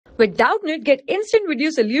With Doubtnut, get instant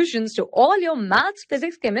video solutions to all your maths,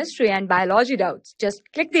 physics, chemistry, and biology doubts. Just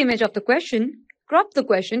click the image of the question, crop the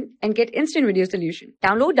question, and get instant video solution.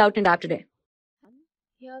 Download Doubtnut app today.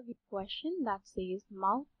 Here we question that says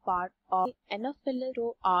mouth part of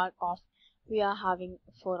anopheles are of. We are having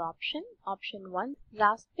 4 options. Option 1,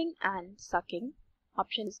 rasping and sucking.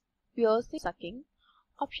 Option is piercing sucking.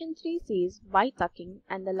 Option 3 says bite sucking,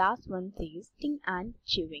 and the last one says eating and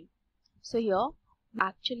chewing. So here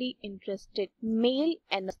actually interested male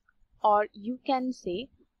anopheles, or you can say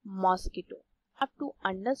mosquito. Have to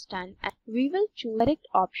understand, and we will choose the correct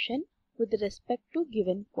option with respect to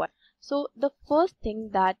given question. So the first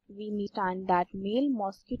thing that we need to understand that male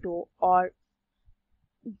mosquito or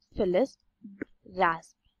anopheles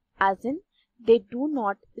rasp, as in they do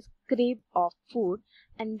not scrape off food,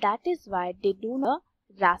 and that is why they do not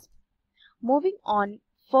rasp. Moving on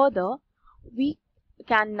further, we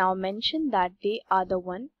can now mention that they are the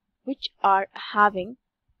one which are having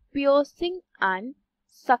piercing and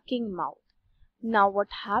sucking mouth. Now what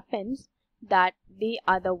happens that they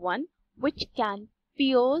are the one which can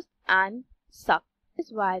pierce and suck. That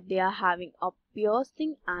is why they are having a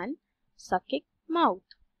piercing and sucking mouth.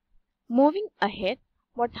 Moving ahead,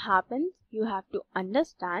 what happens, you have to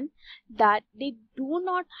understand that they do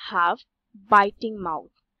not have biting mouth,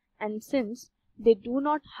 and since they do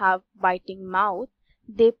not have biting mouth,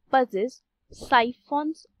 they possess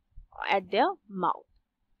siphons at their mouth.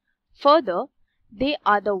 Further, they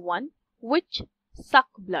are the one which suck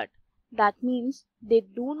blood. That means they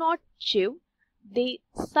do not chew, they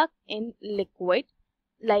suck in liquid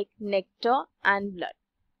like nectar and blood.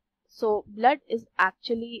 So blood is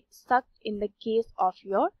actually sucked in the case of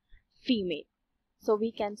your female. So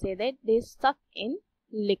we can say that they suck in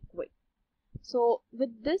liquid. So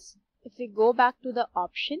with this, if we go back to the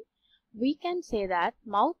option, we can say that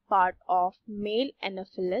mouth part of male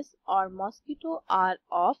anopheles or mosquito are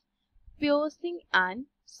of piercing and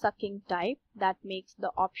sucking type. That makes the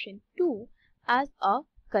option 2 as a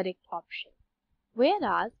correct option.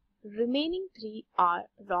 Whereas remaining 3 are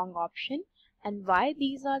wrong option, and why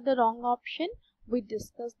these are the wrong option, we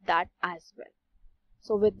discussed that as well.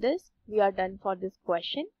 So with this, we are done for this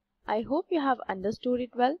question. I hope you have understood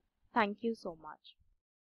it well. Thank you so much.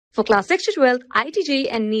 For class 6 to 12, IIT JEE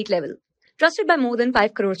and NEET level. Trusted by more than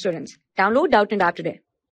 5 crore students. Download Doubtnut app today.